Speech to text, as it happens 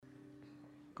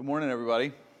Good morning,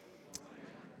 everybody.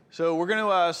 So we're going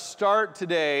to start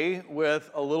today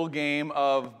with a little game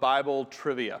of Bible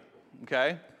trivia,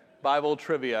 okay? Bible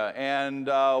trivia. And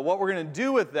what we're going to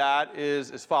do with that is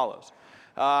as follows.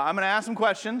 I'm going to ask some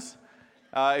questions.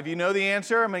 If you know the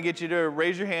answer, I'm going to get you to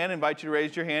raise your hand, invite you to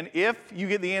raise your hand. If you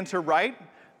get the answer right,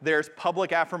 there's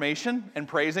public affirmation and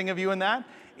praising of you in that.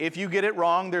 If you get it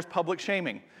wrong, there's public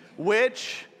shaming,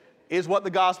 which is what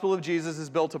the gospel of Jesus is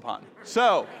built upon.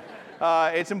 So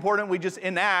it's important we just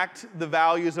enact the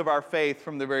values of our faith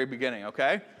from the very beginning,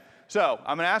 okay? So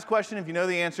I'm going to ask a question. If you know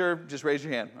the answer, just raise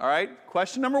your hand, all right?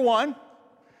 Question number one,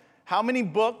 how many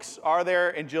books are there,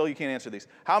 and Jill, you can't answer these.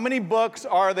 How many books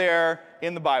are there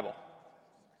in the Bible?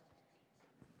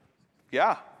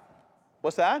 Yeah.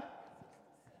 What's that?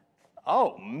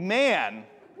 Oh, man.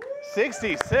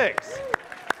 66.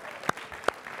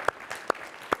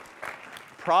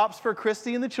 Props for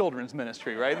Christy and the children's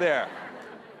ministry right there.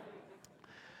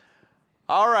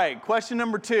 All right, question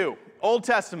number two, Old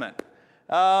Testament.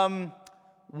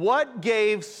 What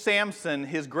gave Samson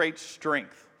his great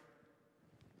strength?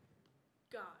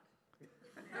 God.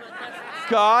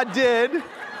 God did.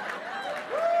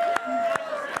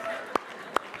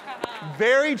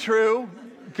 Very true.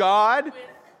 God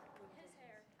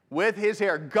with his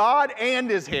hair. God and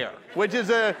his hair, which is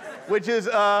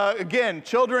again,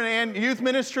 children and youth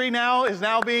ministry now is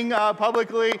now being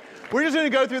publicly. We're just going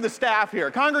to go through the staff here.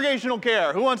 Congregational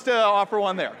care. Who wants to offer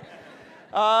one there?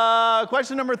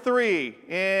 Question number three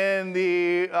in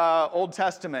the Old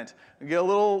Testament. We get a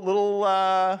little.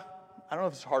 I don't know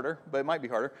if it's harder, but it might be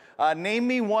harder. Name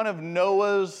me one of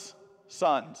Noah's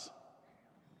sons.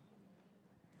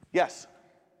 Yes.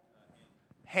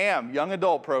 Ham, young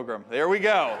adult program. There we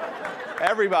go.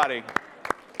 Everybody.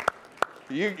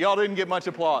 Y'all didn't get much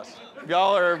applause.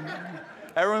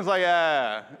 Everyone's like,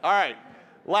 All right.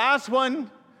 Last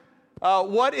one.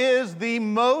 What is the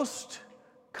most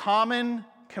common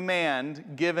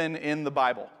command given in the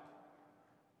Bible?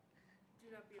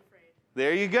 Do not be afraid.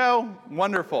 There you go.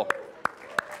 Wonderful.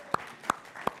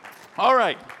 All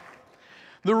right.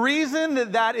 The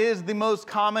reason that is the most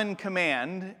common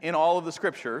command in all of the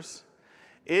scriptures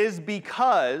is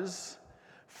because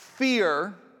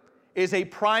fear is a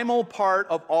primal part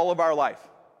of all of our life.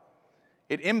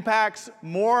 It impacts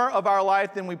more of our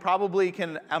life than we probably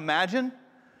can imagine.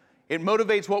 It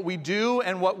motivates what we do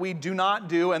and what we do not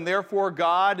do, and therefore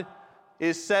God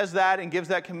says that and gives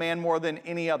that command more than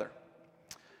any other.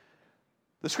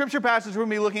 The scripture passage we're going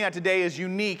to be looking at today is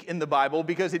unique in the Bible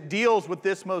because it deals with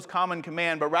this most common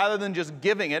command, but rather than just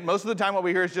giving it, most of the time what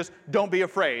we hear is just, don't be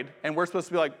afraid, and we're supposed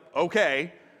to be like,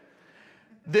 okay.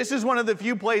 This is one of the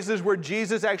few places where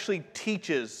Jesus actually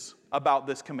teaches about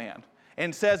this command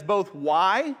and says both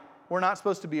why we're not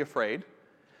supposed to be afraid,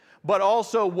 but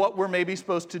also what we're maybe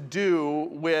supposed to do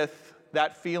with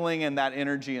that feeling and that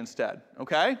energy instead,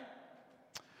 okay?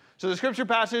 So the scripture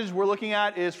passage we're looking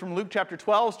at is from Luke chapter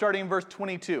 12, starting in verse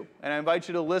 22. And I invite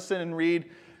you to listen and read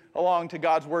along to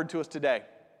God's word to us today.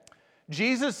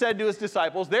 Jesus said to his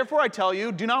disciples, "Therefore I tell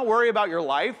you, do not worry about your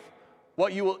life,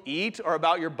 what you will eat, or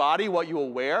about your body, what you will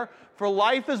wear. For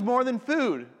life is more than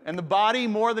food, and the body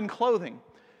more than clothing.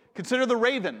 Consider the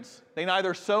ravens. They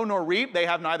neither sow nor reap. They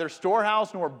have neither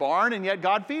storehouse nor barn, and yet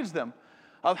God feeds them.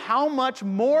 Of how much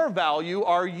more value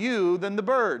are you than the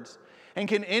birds? And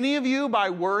can any of you, by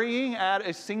worrying, add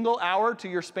a single hour to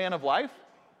your span of life?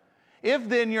 If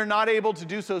then you're not able to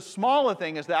do so small a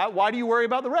thing as that, why do you worry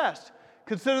about the rest?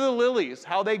 Consider the lilies,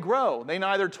 how they grow. They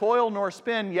neither toil nor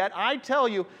spin. Yet I tell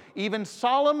you, even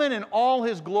Solomon in all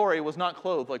his glory was not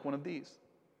clothed like one of these.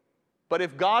 But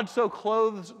if God so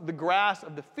clothes the grass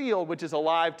of the field, which is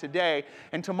alive today,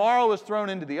 and tomorrow is thrown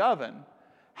into the oven,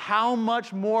 how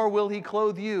much more will he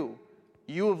clothe you,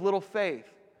 you of little faith?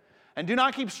 And do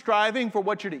not keep striving for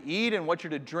what you're to eat and what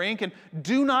you're to drink, and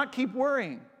do not keep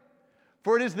worrying.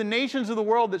 For it is the nations of the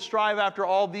world that strive after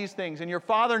all these things, and your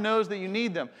Father knows that you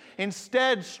need them.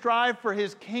 Instead, strive for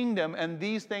his kingdom, and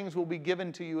these things will be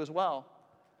given to you as well.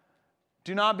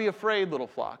 Do not be afraid, little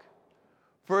flock,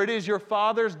 for it is your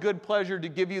Father's good pleasure to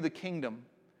give you the kingdom.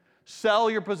 Sell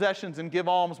your possessions and give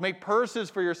alms. Make purses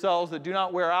for yourselves that do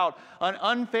not wear out, an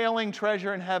unfailing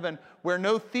treasure in heaven, where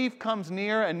no thief comes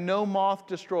near and no moth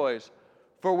destroys.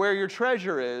 For where your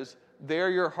treasure is,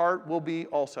 there your heart will be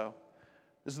also."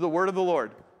 This is the word of the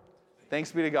Lord.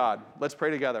 Thanks be to God. Let's pray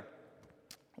together.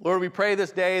 Lord, we pray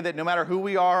this day that no matter who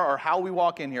we are or how we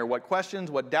walk in here, what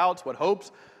questions, what doubts, what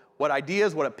hopes, what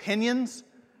ideas, what opinions,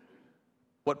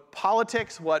 what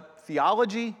politics, what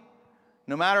theology,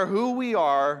 no matter who we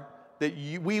are, that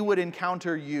we would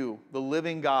encounter you, the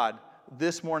living God,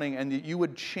 this morning, and that you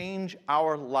would change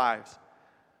our lives.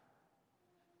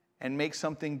 and make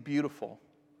something beautiful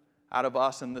out of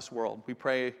us in this world. We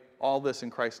pray all this in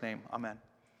Christ's name. Amen.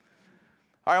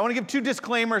 All right, I want to give 2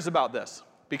 disclaimers about this,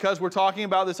 because we're talking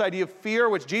about this idea of fear,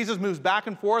 which Jesus moves back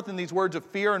and forth in these words of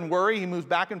fear and worry. He moves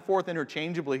back and forth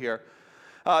interchangeably here.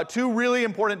 2 really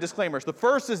important disclaimers. The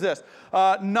first is this: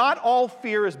 not all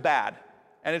fear is bad.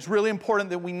 And it's really important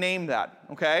that we name that,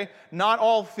 okay? Not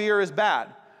all fear is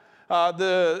bad.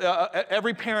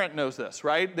 Every parent knows this,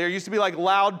 right? There used to be like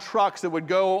loud trucks that would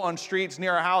go on streets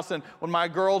near our house, and when my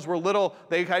girls were little,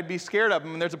 I'd be scared of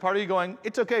them. And there's a part of you going,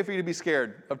 it's okay for you to be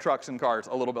scared of trucks and cars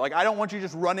a little bit. Like, I don't want you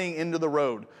just running into the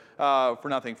road for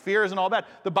nothing. Fear isn't all bad.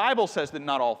 The Bible says that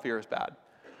not all fear is bad.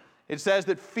 It says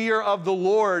that fear of the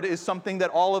Lord is something that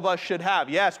all of us should have.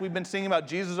 Yes, we've been singing about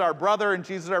Jesus our brother and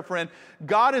Jesus our friend.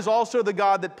 God is also the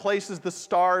God that places the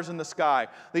stars in the sky.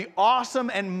 The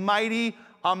awesome and mighty,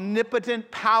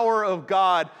 omnipotent power of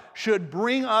God should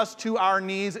bring us to our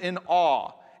knees in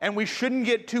awe. And we shouldn't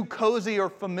get too cozy or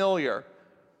familiar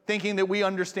thinking that we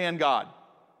understand God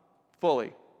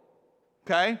fully.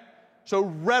 Okay? So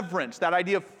reverence, that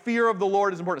idea of fear of the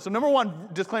Lord is important. So number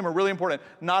 1, disclaimer, really important.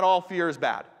 Not all fear is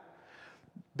bad,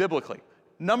 biblically.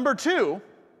 Number 2,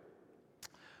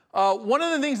 one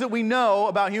of the things that we know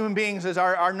about human beings is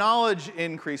our knowledge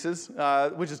increases,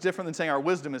 which is different than saying our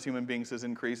wisdom as human beings is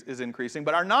increasing.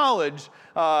 But our knowledge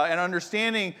and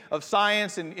understanding of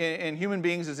science and human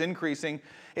beings is increasing,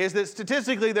 is that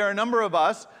statistically there are a number of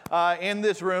us in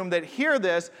this room that hear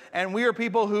this, and we are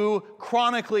people who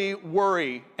chronically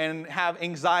worry and have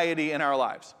anxiety in our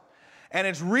lives. And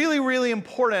it's really, really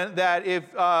important that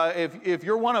if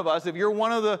you're one of us, if you're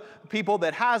one of the people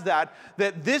that has that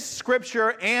this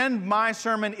scripture and my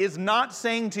sermon is not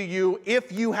saying to you, if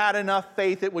you had enough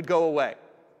faith, it would go away.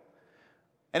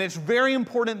 And it's very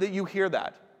important that you hear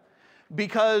that,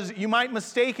 because you might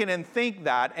mistake it and think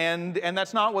that, and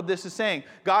that's not what this is saying.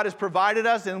 God has provided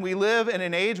us, and we live in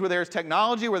an age where there's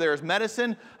technology, where there's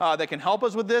medicine that can help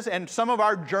us with this, and some of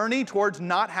our journey towards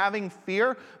not having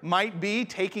fear might be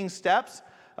taking steps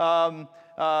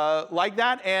like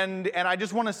that, and I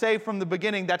just want to say from the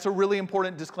beginning, that's a really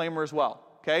important disclaimer as well,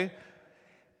 okay?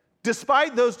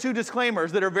 Despite those 2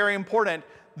 disclaimers that are very important,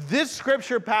 this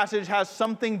scripture passage has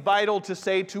something vital to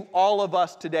say to all of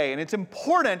us today. And it's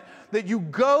important that you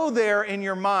go there in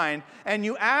your mind and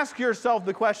you ask yourself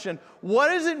the question, what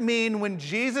does it mean when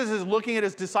Jesus is looking at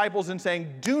his disciples and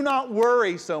saying, do not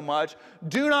worry so much,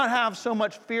 do not have so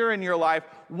much fear in your life?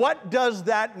 What does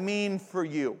that mean for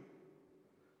you?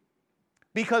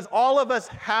 Because all of us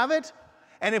have it,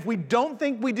 and if we don't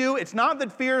think we do, it's not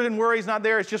that fear and worry is not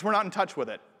there, it's just we're not in touch with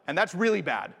it. And that's really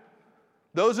bad.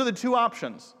 Those are the 2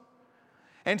 options.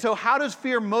 And so how does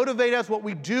fear motivate us, what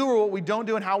we do or what we don't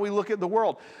do, and how we look at the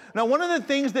world? Now, one of the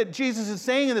things that Jesus is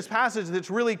saying in this passage that's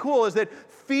really cool is that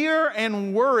fear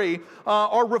and worry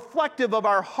are reflective of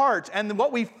our hearts. And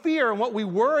what we fear and what we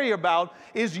worry about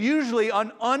is usually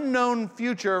an unknown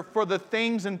future for the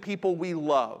things and people we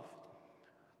love.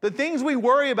 The things we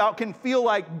worry about can feel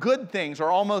like good things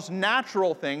or almost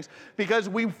natural things because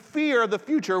we fear the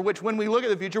future, which when we look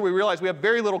at the future, we realize we have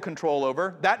very little control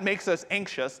over. That makes us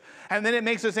anxious. And then it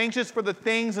makes us anxious for the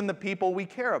things and the people we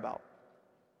care about.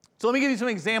 So let me give you some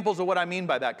examples of what I mean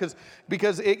by that,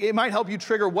 because it might help you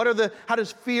trigger how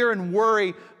does fear and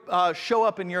worry show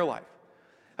up in your life.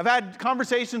 I've had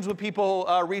conversations with people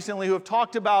recently who have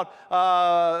talked about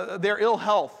their ill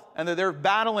health and that they're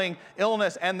battling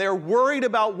illness and they're worried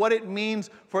about what it means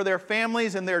for their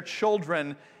families and their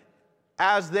children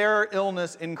as their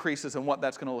illness increases and what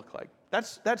that's going to look like.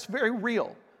 That's very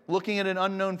real, looking at an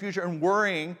unknown future and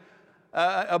worrying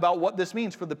about what this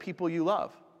means for the people you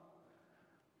love.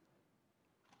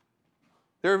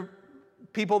 There are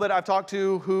people that I've talked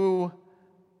to who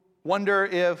wonder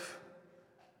if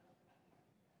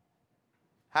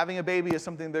having a baby is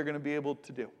something they're going to be able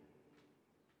to do.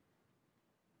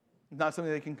 It's not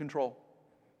something they can control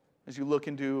as you look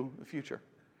into the future.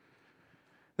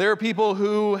 There are people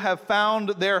who have found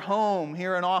their home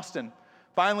here in Austin,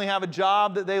 finally have a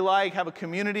job that they like, have a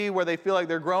community where they feel like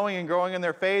they're growing in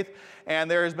their faith, and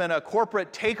there has been a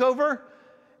corporate takeover,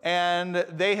 and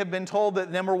they have been told that,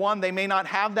 number 1, they may not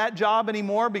have that job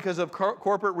anymore because of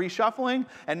corporate reshuffling,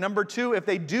 and number 2, if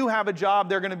they do have a job,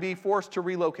 they're going to be forced to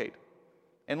relocate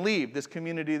and leave this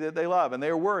community that they love, and they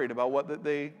are worried about what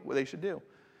they should do.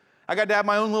 I got to have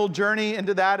my own little journey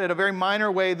into that in a very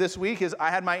minor way this week. I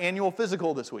had my annual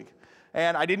physical this week.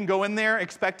 And I didn't go in there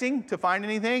expecting to find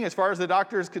anything. As far as the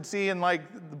doctors could see in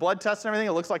like the blood tests and everything,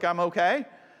 it looks like I'm okay.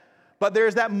 But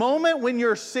there's that moment when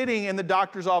you're sitting in the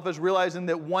doctor's office realizing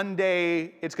that one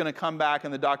day it's going to come back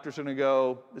and the doctor's going to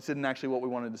go, this isn't actually what we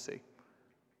wanted to see.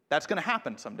 That's going to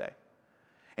happen someday.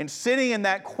 And sitting in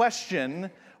that question,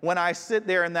 when I sit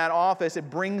there in that office, it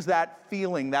brings that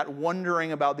feeling, that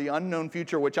wondering about the unknown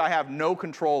future, which I have no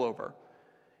control over.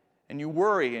 And you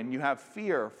worry and you have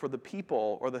fear for the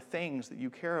people or the things that you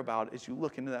care about as you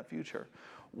look into that future.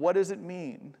 What does it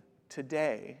mean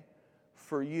today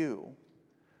for you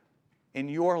in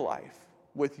your life,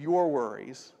 with your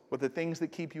worries, with the things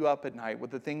that keep you up at night,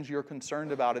 with the things you're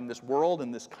concerned about in this world,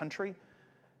 in this country,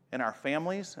 in our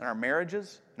families, in our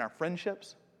marriages, in our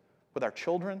friendships, with our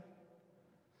children?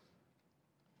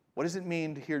 What does it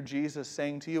mean to hear Jesus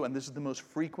saying to you, and this is the most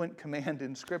frequent command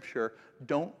in Scripture,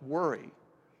 don't worry,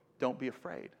 don't be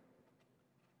afraid.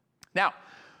 Now,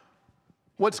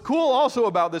 what's cool also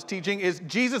about this teaching is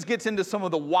Jesus gets into some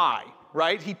of the why,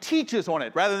 right? He teaches on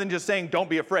it rather than just saying don't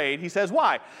be afraid. He says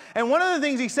why. And one of the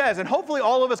things he says, and hopefully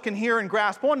all of us can hear and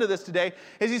grasp onto this today,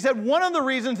 is he said one of the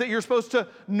reasons that you're supposed to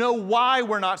know why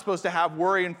we're not supposed to have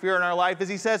worry and fear in our life is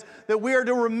he says that we are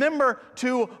to remember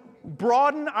to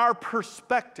broaden our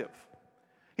perspective.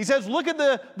 He says, look at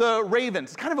the ravens.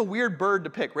 It's kind of a weird bird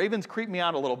to pick. Ravens creep me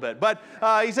out a little bit. But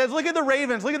he says, look at the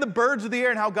ravens. Look at the birds of the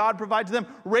air and how God provides them.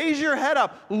 Raise your head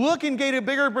up. Look and gain a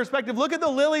bigger perspective. Look at the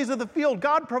lilies of the field.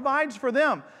 God provides for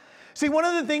them. See, one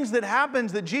of the things that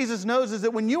happens that Jesus knows is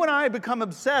that when you and I become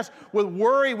obsessed with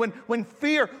worry, when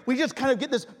fear, we just kind of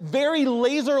get this very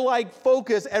laser-like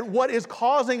focus at what is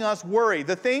causing us worry.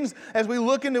 The things, as we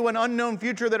look into an unknown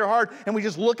future that are hard, and we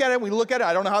just look at it,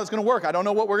 I don't know how it's going to work. I don't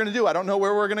know what we're going to do. I don't know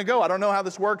where we're going to go. I don't know how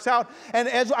this works out. And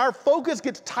as our focus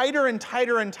gets tighter and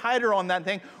tighter and tighter on that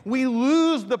thing, we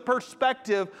lose the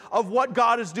perspective of what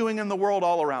God is doing in the world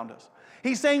all around us.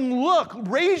 He's saying, look,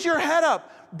 raise your head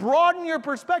up. Broaden your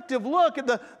perspective. Look at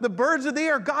the birds of the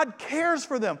air. God cares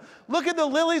for them. Look at the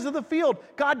lilies of the field.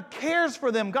 God cares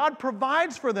for them. God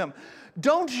provides for them.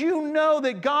 Don't you know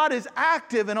that God is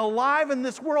active and alive in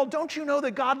this world? Don't you know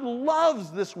that God loves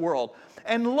this world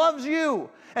and loves you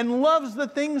and loves the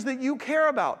things that you care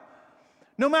about?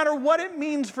 No matter what it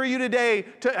means for you today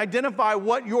to identify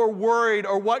what you're worried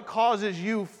or what causes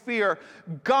you fear,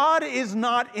 God is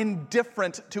not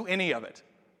indifferent to any of it.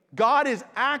 God is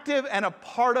active and a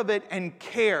part of it and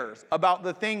cares about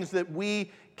the things that we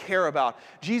care about.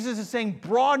 Jesus is saying,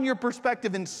 broaden your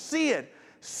perspective and see it.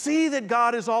 See that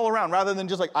God is all around, rather than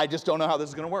just like, I just don't know how this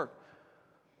is going to work.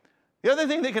 The other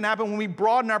thing that can happen when we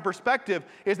broaden our perspective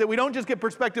is that we don't just get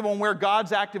perspective on where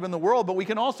God's active in the world, but we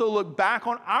can also look back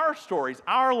on our stories,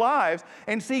 our lives,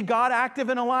 and see God active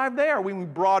and alive there when we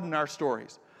broaden our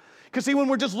stories. Because see, when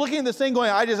we're just looking at this thing going,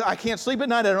 I can't sleep at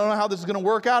night, I don't know how this is going to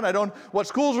work out, what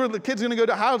schools are the kids going to go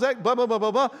to, how's that, blah, blah, blah,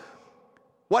 blah, blah.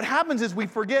 What happens is we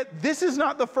forget this is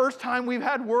not the first time we've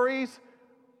had worries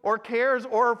or cares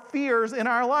or fears in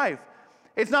our life.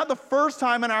 It's not the first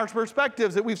time in our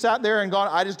perspectives that we've sat there and gone,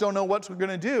 I just don't know what we're going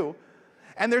to do.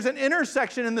 And there's an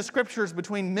intersection in the Scriptures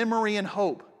between memory and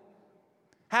hope.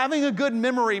 Having a good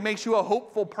memory makes you a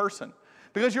hopeful person.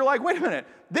 Because you're like, wait a minute,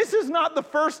 this is not the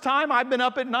first time I've been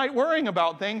up at night worrying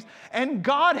about things, and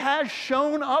God has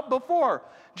shown up before.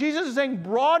 Jesus is saying,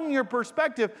 broaden your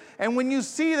perspective, and when you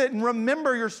see that and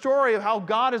remember your story of how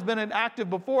God has been active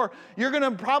before, you're going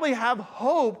to probably have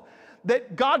hope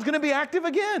that God's going to be active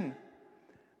again.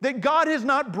 That God has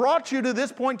not brought you to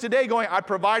this point today going, I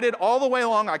provided all the way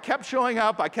along, I kept showing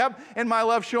up, I kept in my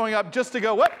love showing up just to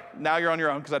go, what? Now you're on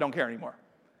your own because I don't care anymore.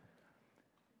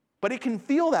 But it can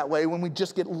feel that way when we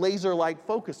just get laser-like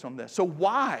focused on this. So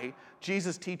why,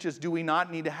 Jesus teaches, do we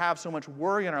not need to have so much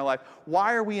worry in our life?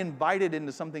 Why are we invited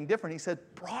into something different? He said,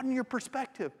 broaden your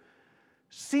perspective.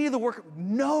 See the work.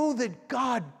 Know that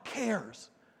God cares.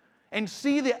 And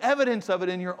see the evidence of it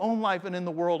in your own life and in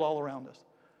the world all around us.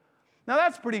 Now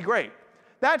that's pretty great.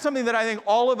 That's something that I think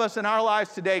all of us in our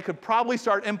lives today could probably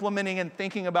start implementing and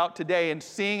thinking about today and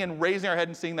seeing and raising our head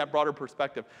and seeing that broader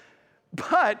perspective.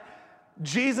 But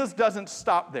Jesus doesn't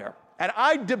stop there. And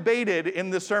I debated in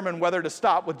this sermon whether to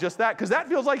stop with just that, because that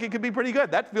feels like it could be pretty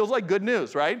good. That feels like good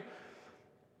news, right?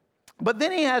 But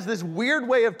then he has this weird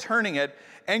way of turning it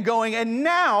and going, and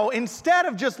now, instead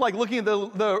of just like looking at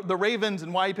the ravens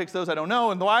and why he picks those, I don't know,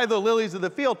 and why the lilies of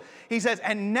the field, he says,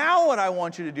 and now what I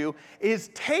want you to do is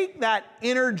take that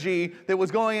energy that was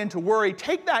going into worry,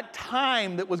 take that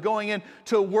time that was going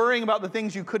into worrying about the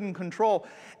things you couldn't control,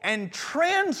 and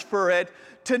transfer it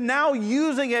to now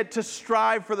using it to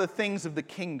strive for the things of the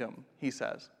kingdom, he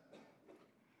says.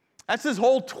 That's his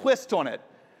whole twist on it,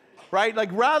 right?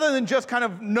 Like rather than just kind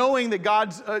of knowing that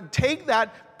God's, take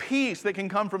that peace that can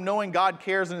come from knowing God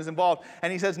cares and is involved,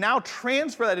 and he says, now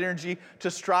transfer that energy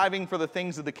to striving for the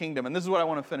things of the kingdom. And this is what I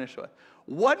want to finish with.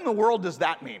 What in the world does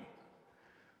that mean?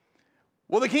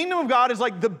 Well, the kingdom of God is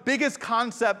like the biggest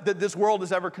concept that this world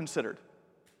has ever considered.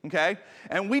 Okay?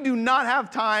 And we do not have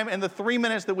time in the 3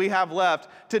 minutes that we have left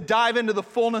to dive into the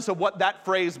fullness of what that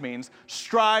phrase means.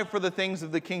 Strive for the things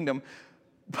of the kingdom.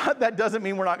 But that doesn't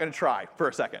mean we're not going to try for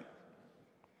a second.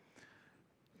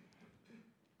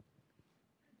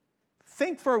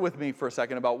 Think with me for a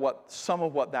second about some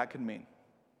of what that could mean.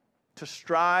 To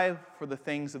strive for the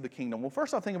things of the kingdom. Well,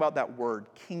 first I'll think about that word,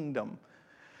 kingdom.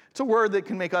 It's a word that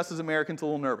can make us as Americans a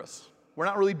little nervous. We're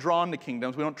not really drawn to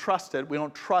kingdoms. We don't trust it. We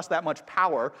don't trust that much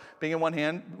power being in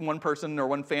one person or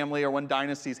one family or one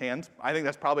dynasty's hands. I think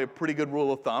that's probably a pretty good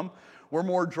rule of thumb. We're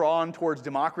more drawn towards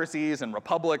democracies and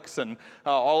republics and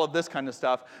all of this kind of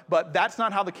stuff. But that's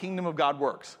not how the kingdom of God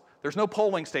works. There's no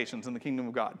polling stations in the kingdom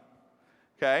of God.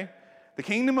 Okay? The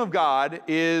kingdom of God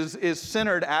is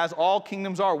centered, as all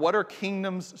kingdoms are. What are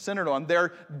kingdoms centered on?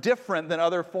 They're different than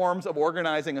other forms of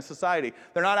organizing a society.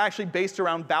 They're not actually based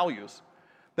around values.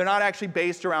 They're not actually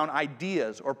based around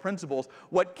ideas or principles.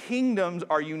 What kingdoms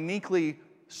are uniquely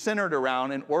centered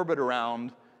around and orbit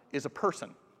around is a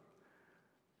person.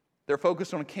 They're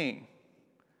focused on a king.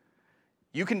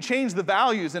 You can change the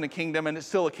values in a kingdom and it's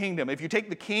still a kingdom. If you take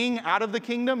the king out of the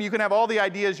kingdom, you can have all the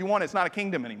ideas you want. It's not a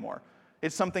kingdom anymore.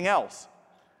 It's something else.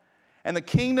 And the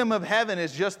kingdom of heaven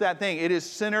is just that thing. It is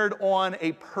centered on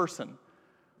a person,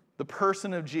 the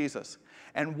person of Jesus.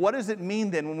 And what does it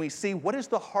mean then when we see what is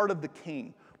the heart of the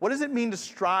king? What does it mean to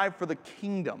strive for the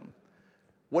kingdom?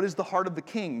 What is the heart of the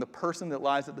king, the person that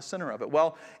lies at the center of it?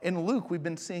 Well, in Luke, we've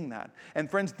been seeing that.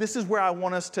 And friends, this is where I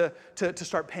want us to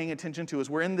start paying attention to as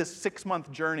we're in this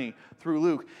 6-month journey through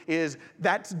Luke, is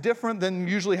that's different than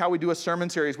usually how we do a sermon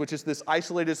series, which is this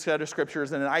isolated set of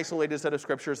scriptures and an isolated set of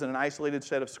scriptures and an isolated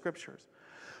set of scriptures.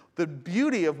 The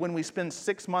beauty of when we spend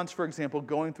 6 months, for example,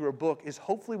 going through a book is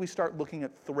hopefully we start looking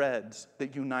at threads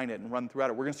that unite it and run throughout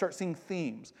it. We're going to start seeing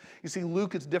themes. You see,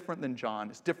 Luke is different than John.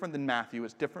 It's different than Matthew.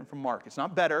 It's different from Mark. It's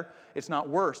not better. It's not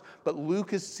worse. But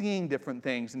Luke is seeing different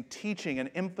things and teaching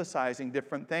and emphasizing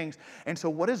different things. And so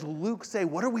what does Luke say?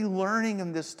 What are we learning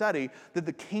in this study that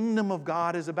the kingdom of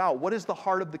God is about? What is the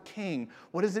heart of the king?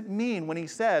 What does it mean when he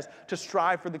says to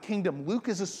strive for the kingdom? Luke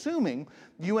is assuming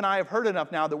you and I have heard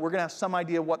enough now that we're going to have some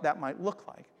idea of what that might look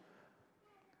like.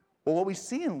 Well, what we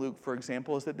see in Luke, for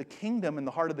example, is that the kingdom and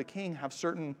the heart of the king have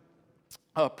certain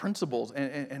principles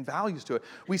and values to it.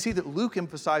 We see that Luke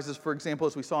emphasizes, for example,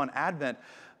 as we saw in Advent,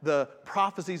 the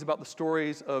prophecies about the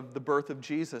stories of the birth of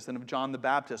Jesus and of John the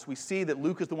Baptist. We see that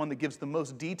Luke is the one that gives the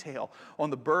most detail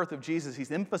on the birth of Jesus.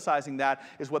 He's emphasizing that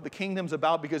is what the kingdom's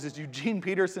about because, as Eugene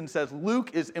Peterson says,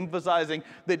 Luke is emphasizing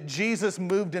that Jesus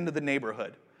moved into the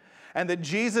neighborhood. And that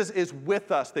Jesus is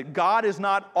with us, that God is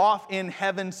not off in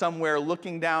heaven somewhere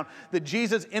looking down, that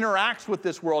Jesus interacts with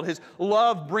this world. His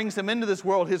love brings him into this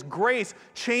world. His grace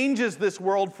changes this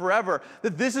world forever.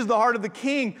 That this is the heart of the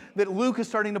king that Luke is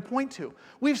starting to point to.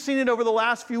 We've seen it over the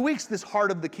last few weeks, this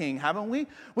heart of the king, haven't we?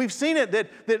 We've seen it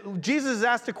that Jesus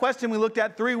asked a question we looked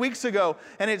at 3 weeks ago,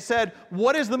 and it said,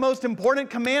 what is the most important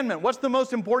commandment? What's the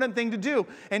most important thing to do?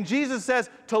 And Jesus says,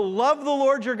 to love the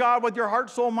Lord your God with your heart,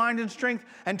 soul, mind, and strength,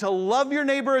 and to love your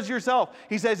neighbor as yourself.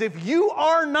 He says, if you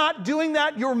are not doing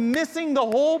that, you're missing the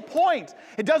whole point.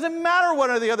 It doesn't matter what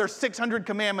are the other 600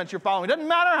 commandments you're following. It doesn't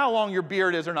matter how long your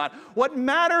beard is or not. What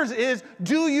matters is,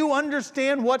 do you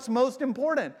understand what's most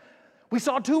important? We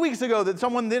saw 2 weeks ago that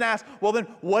someone then asked, well, then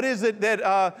what is it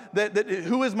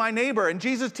who is my neighbor? And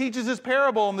Jesus teaches this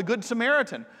parable on the Good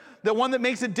Samaritan. The one that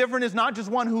makes it different is not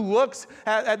just one who looks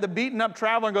at the beaten up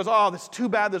traveler and goes, oh, this is too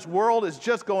bad. This world is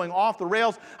just going off the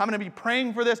rails. I'm going to be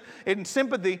praying for this. In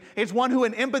sympathy, it's one who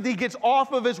in empathy gets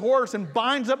off of his horse and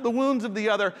binds up the wounds of the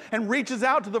other and reaches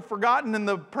out to the forgotten and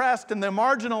the oppressed and the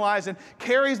marginalized and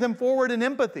carries them forward in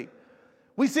empathy.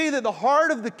 We see that the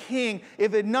heart of the king,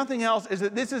 if it nothing else, is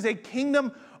that this is a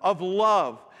kingdom of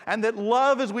love. And that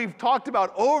love, as we've talked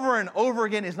about over and over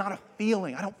again, is not a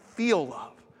feeling. I don't feel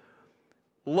love.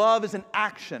 Love is an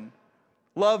action.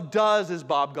 Love does, as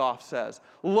Bob Goff says.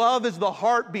 Love is the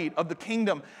heartbeat of the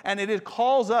kingdom, and it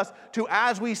calls us to,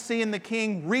 as we see in the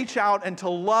king, reach out and to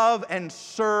love and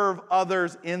serve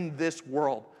others in this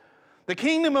world. The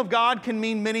kingdom of God can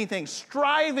mean many things.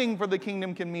 Striving for the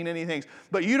kingdom can mean many things,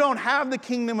 but you don't have the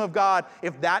kingdom of God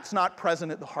if that's not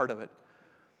present at the heart of it.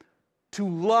 To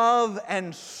love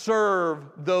and serve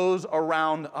those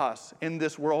around us in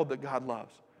this world that God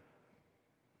loves.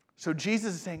 So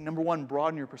Jesus is saying, number one,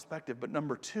 broaden your perspective. But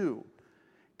number two,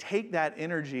 take that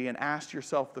energy and ask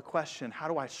yourself the question, how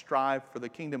do I strive for the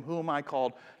kingdom? Who am I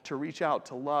called to reach out,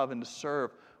 to love, and to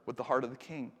serve with the heart of the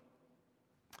king?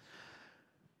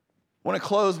 I want to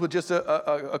close with just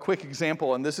a quick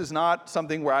example, and this is not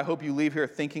something where I hope you leave here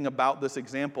thinking about this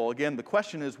example. Again, the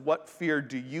question is, what fear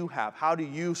do you have? How do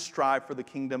you strive for the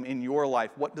kingdom in your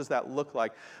life? What does that look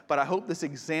like? But I hope this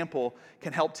example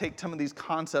can help take some of these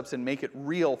concepts and make it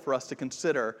real for us to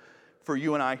consider for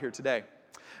you and I here today.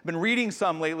 I've been reading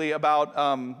some lately about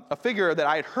a figure that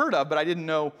I had heard of, but I didn't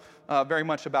know very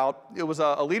much about. It was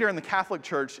a leader in the Catholic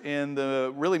Church in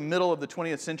the really middle of the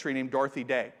 20th century named Dorothy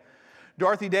Day.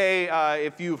 Dorothy Day,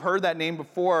 if you've heard that name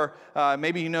before,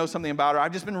 maybe you know something about her.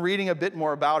 I've just been reading a bit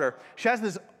more about her. She has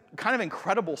this kind of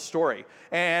incredible story,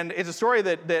 and it's a story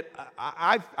that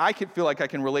I could feel like I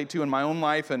can relate to in my own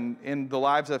life and in the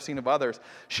lives I've seen of others.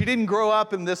 She didn't grow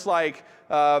up in this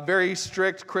very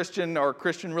strict Christian or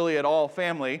Christian really at all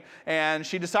family, and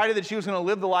she decided that she was going to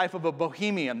live the life of a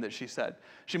bohemian, that she said.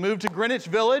 She moved to Greenwich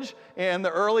Village in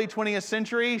the early 20th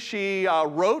century. She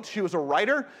wrote. She was a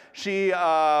writer. She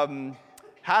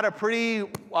had a pretty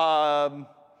wild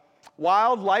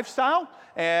lifestyle,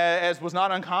 as was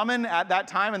not uncommon at that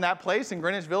time in that place in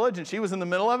Greenwich Village, and she was in the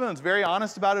middle of it and was very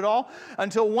honest about it all,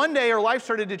 until one day her life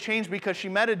started to change because she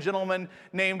met a gentleman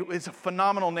named, it's a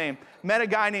phenomenal name, met a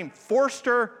guy named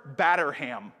Forster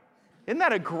Batterham. Isn't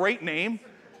that a great name?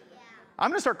 I'm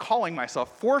going to start calling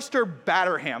myself Forster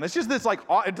Batterham. It's just this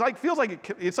it feels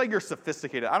like it's like you're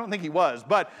sophisticated. I don't think he was,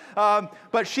 but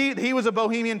he was a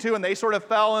bohemian too, and they sort of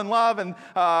fell in love, and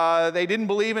they didn't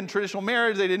believe in traditional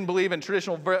marriage. They didn't believe in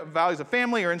traditional values of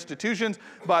family or institutions,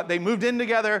 but they moved in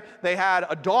together. They had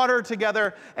a daughter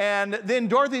together, and then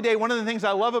Dorothy Day, one of the things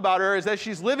I love about her is that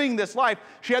she's living this life.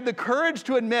 She had the courage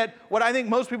to admit what I think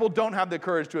most people don't have the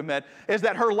courage to admit, is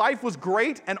that her life was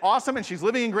great and awesome, and she's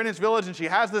living in Greenwich Village, and she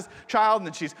has this child,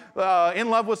 and she's in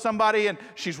love with somebody, and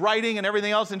she's writing and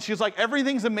everything else, and she's like,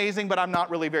 everything's amazing, but I'm not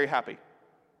really very happy.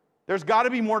 There's got to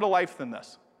be more to life than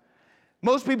this.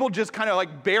 Most people just kind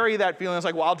of bury that feeling. It's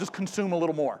like, well, I'll just consume a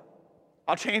little more.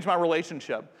 I'll change my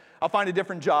relationship. I'll find a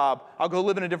different job. I'll go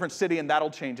live in a different city, and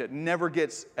that'll change it. Never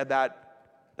gets at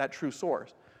that true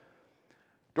source.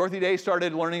 Dorothy Day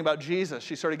started learning about Jesus.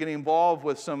 She started getting involved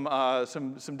with some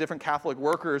different Catholic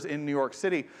workers in New York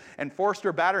City. And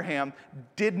Forster Batterham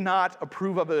did not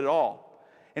approve of it at all.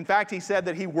 In fact, he said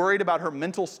that he worried about her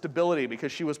mental stability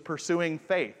because she was pursuing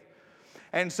faith.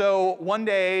 And so one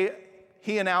day,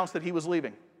 he announced that he was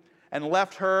leaving and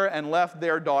left her and left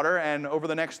their daughter, and over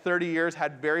the next 30 years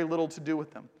had very little to do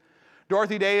with them.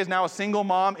 Dorothy Day is now a single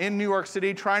mom in New York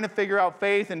City trying to figure out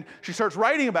faith, and she starts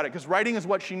writing about it because writing is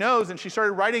what she knows, and she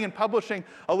started writing and publishing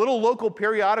a little local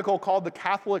periodical called The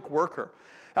Catholic Worker.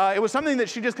 It was something that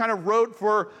she just kind of wrote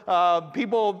for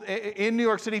people in New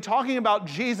York City, talking about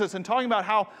Jesus and talking about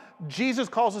how Jesus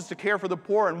calls us to care for the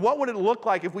poor, and what would it look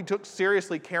like if we took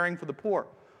seriously caring for the poor.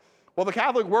 Well, The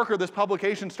Catholic Worker, this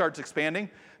publication starts expanding.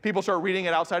 People start reading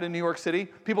it outside of New York City.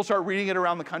 People start reading it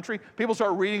around the country. People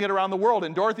start reading it around the world.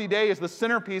 And Dorothy Day is the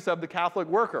centerpiece of The Catholic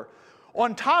Worker.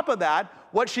 On top of that,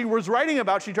 what she was writing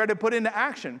about, she tried to put into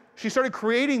action. She started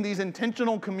creating these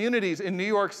intentional communities in New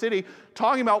York City,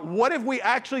 talking about what if we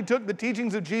actually took the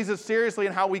teachings of Jesus seriously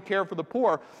and how we care for the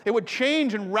poor. It would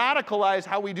change and radicalize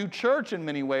how we do church in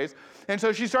many ways. And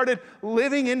so she started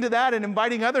living into that and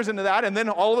inviting others into that. And then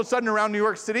all of a sudden around New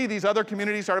York City, these other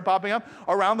communities started popping up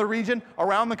around the region,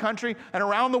 around the country, and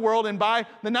around the world. And by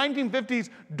the 1950s,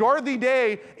 Dorothy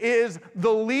Day is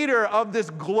the leader of this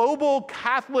global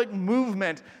Catholic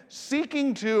movement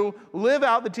seeking to live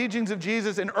out the teachings of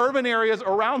Jesus in urban areas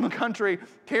around the country,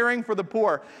 caring for the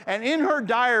poor. And in her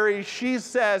diary, she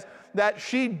says that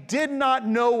she did not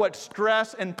know what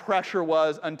stress and pressure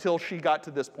was until she got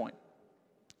to this point.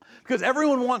 Because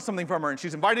everyone wants something from her, and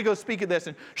she's invited to go speak at this,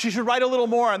 and she should write a little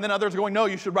more, and then others are going, no,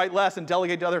 you should write less and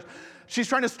delegate to others. She's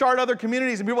trying to start other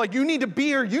communities, and people are like, you need to be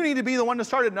here, you need to be the one to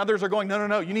start it, and others are going,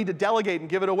 no, you need to delegate and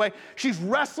give it away. She's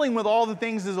wrestling with all the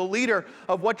things as a leader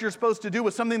of what you're supposed to do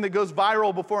with something that goes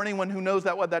viral before anyone who knows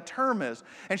what that term is.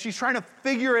 And she's trying to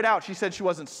figure it out. She said she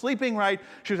wasn't sleeping right.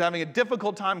 She was having a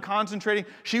difficult time concentrating.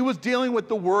 She was dealing with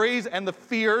the worries and the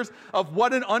fears of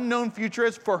what an unknown future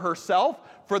is for herself,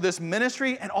 for this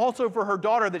ministry, and also for her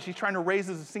daughter that she's trying to raise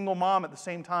as a single mom at the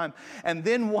same time. And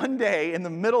then one day, in the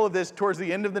middle of this, towards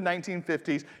the end of the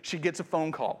 1950s, she gets a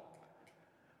phone call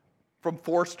from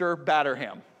Forster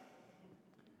Batterham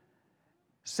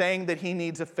saying that he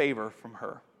needs a favor from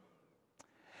her.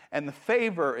 And the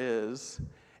favor is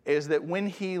that when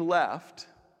he left,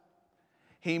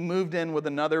 he moved in with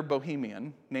another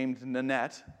bohemian named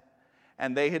Nanette,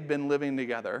 and they had been living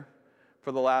together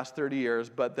for the last 30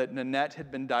 years, but that Nanette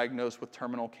had been diagnosed with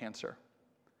terminal cancer,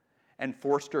 and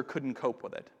Forster couldn't cope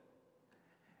with it.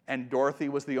 And Dorothy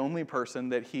was the only person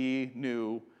that he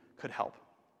knew could help.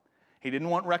 He didn't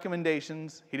want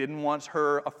recommendations. He didn't want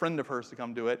a friend of hers to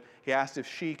come do it. He asked if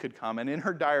she could come. And in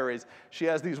her diaries, she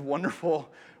has these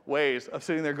wonderful ways of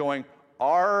sitting there going,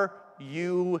 "Are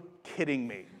you kidding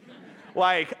me?"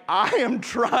 Like, I am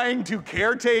trying to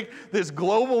caretake this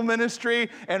global ministry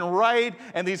and write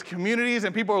and these communities,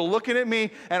 and people are looking at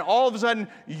me, and all of a sudden,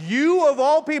 you of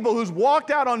all people who's walked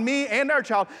out on me and our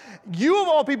child, you of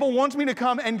all people wants me to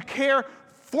come and care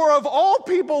for, of all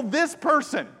people, this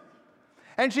person.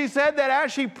 And she said that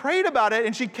as she prayed about it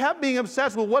and she kept being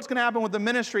obsessed with what's going to happen with the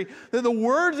ministry, that the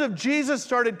words of Jesus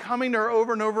started coming to her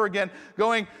over and over again,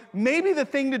 going, maybe the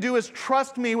thing to do is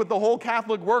trust me with the whole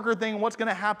Catholic worker thing and what's going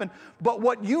to happen, but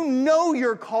what you know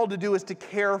you're called to do is to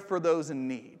care for those in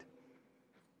need.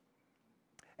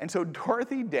 And so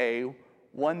Dorothy Day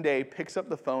one day picks up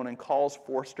the phone and calls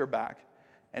Forster back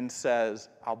and says,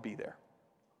 "I'll be there."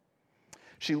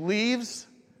 She leaves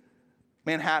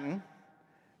Manhattan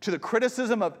to the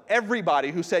criticism of everybody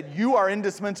who said, "You are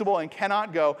indispensable and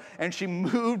cannot go," and she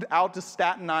moved out to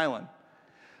Staten Island.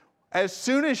 As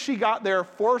soon as she got there,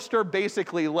 Forster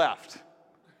basically left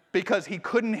because he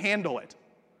couldn't handle it.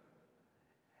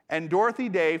 And Dorothy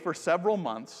Day, for several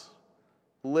months,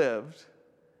 lived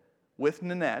with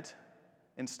Nanette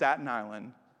in Staten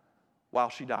Island while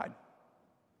she died.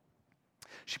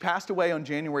 She passed away on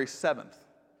January 7th,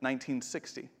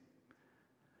 1960.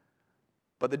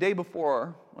 But the day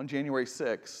before, on January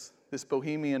 6th, this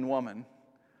Bohemian woman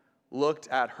looked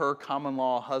at her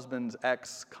common-law husband's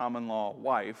ex-common-law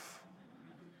wife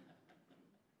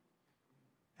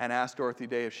and asked Dorothy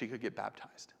Day if she could get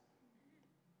baptized.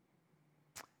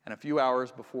 And a few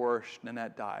hours before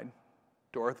Nanette died,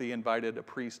 Dorothy invited a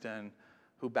priest in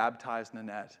who baptized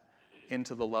Nanette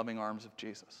into the loving arms of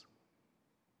Jesus.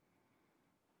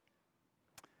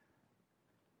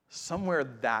 Somewhere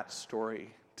that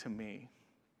story, to me,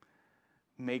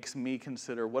 makes me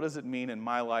consider, what does it mean in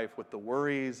my life with the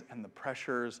worries and the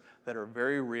pressures that are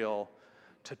very real,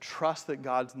 to trust that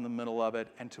God's in the middle of it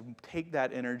and to take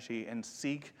that energy and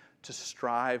seek to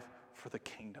strive for the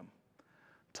kingdom,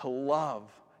 to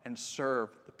love and serve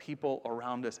the people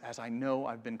around us as I know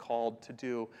I've been called to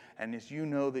do and as you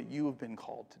know that you have been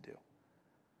called to do.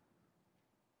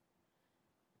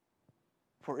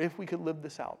 For if we could live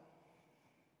this out,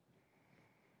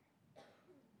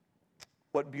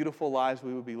 what beautiful lives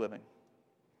we would be living,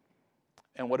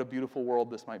 and what a beautiful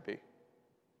world this might be.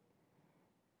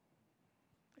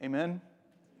 Amen?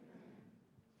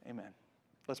 Amen.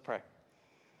 Let's pray.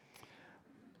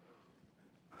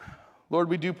 Lord,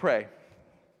 we do pray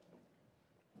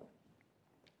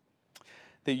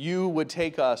that you would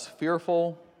take us,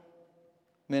 fearful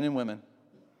men and women,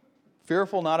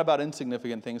 fearful not about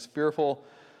insignificant things, fearful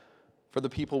for the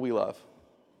people we love,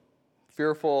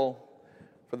 fearful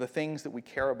for the things that we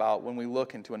care about when we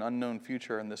look into an unknown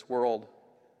future in this world,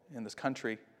 in this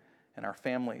country, in our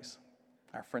families,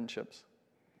 our friendships.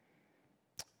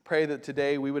 Pray that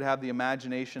today we would have the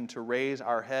imagination to raise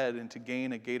our head and to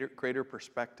gain a greater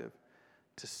perspective,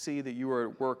 to see that you are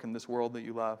at work in this world that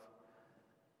you love.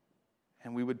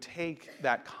 And we would take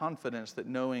that confidence that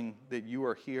knowing that you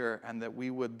are here and that we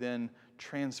would then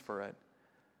transfer it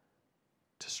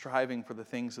to striving for the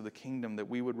things of the kingdom, that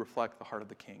we would reflect the heart of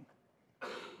the King.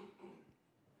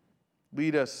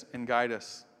 Lead us and guide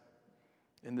us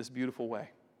in this beautiful way.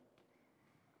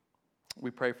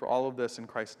 We pray for all of this in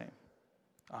Christ's name.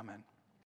 Amen.